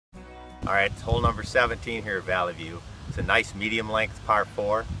All right, it's hole number 17 here at Valley View. It's a nice medium length par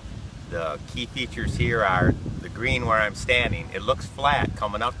 4. The key features here are the green where I'm standing. It looks flat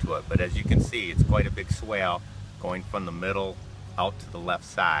coming up to it, but as you can see, it's quite a big swale going from the middle out to the left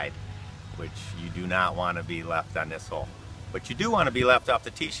side, which you do not want to be left on this hole. But you do want to be left off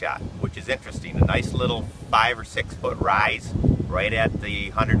the tee shot, which is interesting. A nice little 5 or 6 foot rise right at the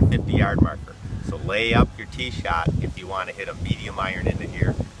 150 yard marker. So lay up your tee shot if you want to hit a medium iron into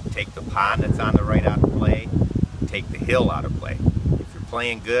here. Take the pond that's on the right out of play, take the hill out of play. If you're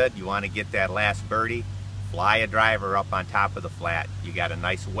playing good, you want to get that last birdie, fly a driver up on top of the flat. You got a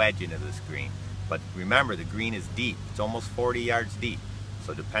nice wedge into this green. But remember, the green is deep. It's almost 40 yards deep.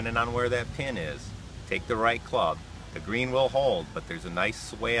 So depending on where that pin is, take the right club. The green will hold, but there's a nice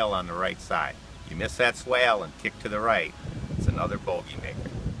swale on the right side. You miss that swale and kick to the right, it's another bogey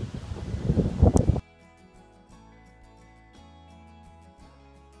maker.